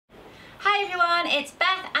it's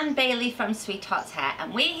Beth and Bailey from SweetHearts Hair,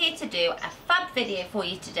 and we're here to do a fab video for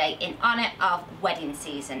you today in honour of wedding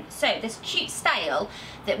season. So this cute style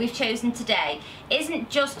that we've chosen today isn't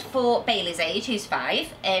just for Bailey's age, who's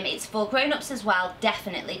 5, it's for grown-ups as well,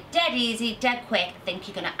 definitely. Dead easy, dead quick. I think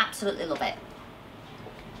you're going to absolutely love it.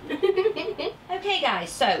 Okay guys,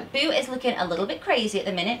 so Boo is looking a little bit crazy at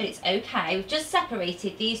the minute, but it's okay. We've just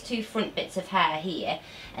separated these two front bits of hair here,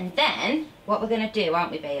 and then what we're going to do,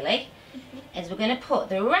 aren't we, Bailey, is we're going to put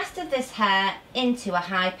the rest of this hair into a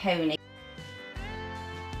high pony.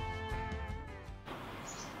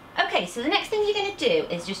 Okay, so the next thing you're going to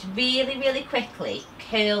do is just really quickly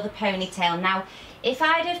curl the ponytail. Now, if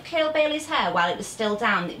I'd have curled Bailey's hair while it was still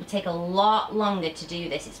down, it would take a lot longer to do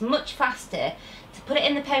this. It's much faster to put it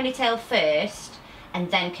in the ponytail first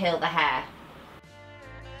and then curl the hair.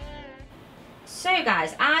 So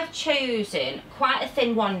guys, I've chosen quite a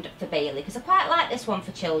thin one for Bailey because I quite like this one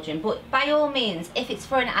for children, but by all means, if it's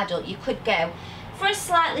for an adult, you could go for a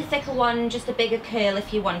slightly thicker one, just a bigger curl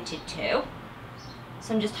if you wanted to.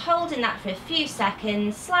 So I'm just holding that for a few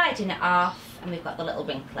seconds, sliding it off, and we've got the little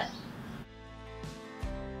ring clip.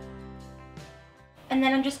 And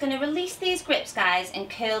then I'm just going to release these grips, guys, and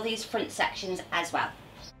curl these front sections as well.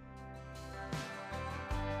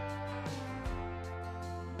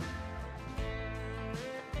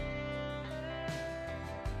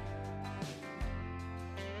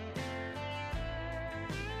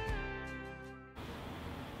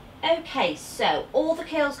 Okay, so all the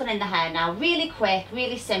curls gone in the hair now, really quick,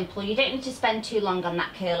 really simple. You don't need to spend too long on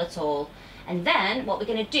that curl at all. And then what we're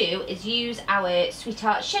going to do is use our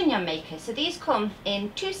SweetHearts Chignon Maker. So these come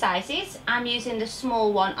in 2 sizes. I'm using the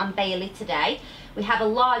small one on Bailey today. We have a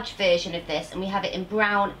large version of this, and we have it in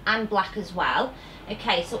brown and black as well.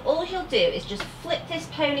 Okay, so all you'll do is just flip this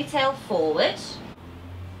ponytail forward,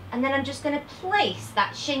 and then I'm just going to place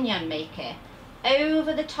that Chignon Maker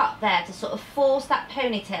over the top there to sort of force that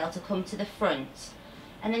ponytail to come to the front.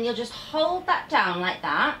 And then you'll just hold that down like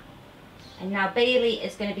that. And now Bailey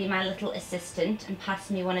is going to be my little assistant and pass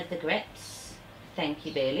me one of the grips. Thank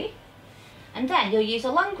you, Bailey. And then you'll use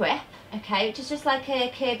a long grip, okay, which is just like a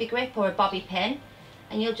Kirby grip or a bobby pin.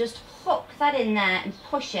 And you'll just hook that in there and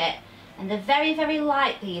push it. And they're very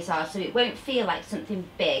light, these are, so it won't feel like something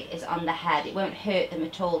big is on the head. It won't hurt them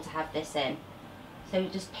at all to have this in. So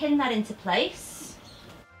just pin that into place.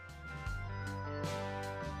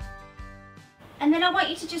 And then I want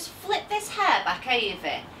you to just flip this hair back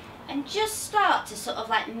over and just start to sort of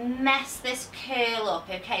like mess this curl up,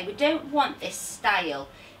 okay? We don't want this style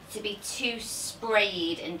to be too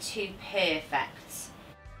sprayed and too perfect.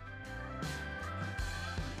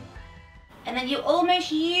 And then you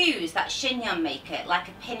almost use that Chignon Maker like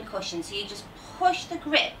a pin cushion, so you just push the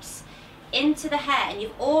grips into the hair, and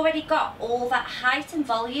you've already got all that height and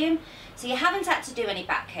volume, so you haven't had to do any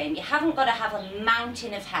back comb, you haven't got to have a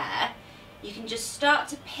mountain of hair. You can just start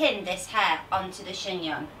to pin this hair onto the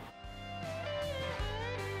chignon.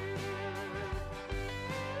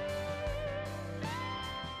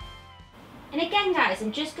 And again guys,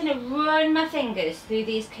 I'm just going to run my fingers through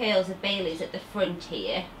these curls of Bailey's at the front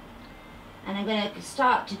here, and I'm going to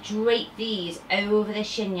start to drape these over the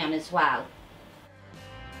chignon as well.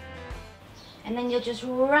 And then you'll just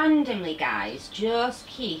randomly, guys, just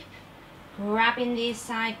keep grabbing these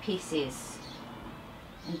side pieces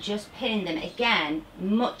and just pinning them. Again,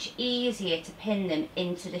 much easier to pin them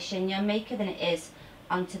into the Chignon Maker than it is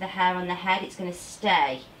onto the hair on the head. It's going to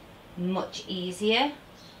stay much easier.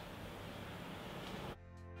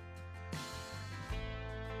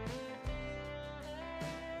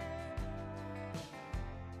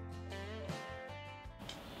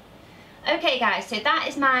 Okay guys, so that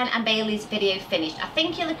is mine and Bailey's video finished. I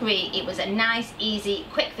think you'll agree it was a nice, easy,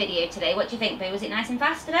 quick video today. What do you think, Boo? Was it nice and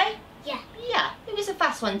fast today? Yeah. Yeah, it was a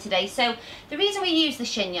fast one today. So the reason we use the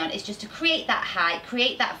chignon is just to create that height,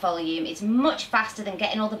 create that volume. It's much faster than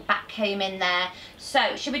getting all the back comb in there.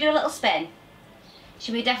 So should we do a little spin?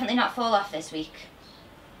 Should we definitely not fall off this week?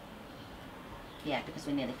 Yeah, because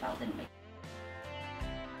we nearly fell, didn't we?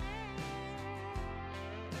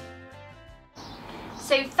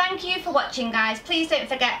 So thank you for watching, guys. Please don't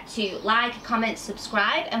forget to like, comment,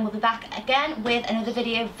 subscribe, and we'll be back again with another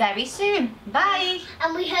video very soon. Bye!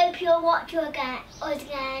 And we hope you'll watch us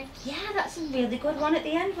again. Yeah, that's a really good one at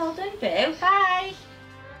the end. Well done, Boo. Bye!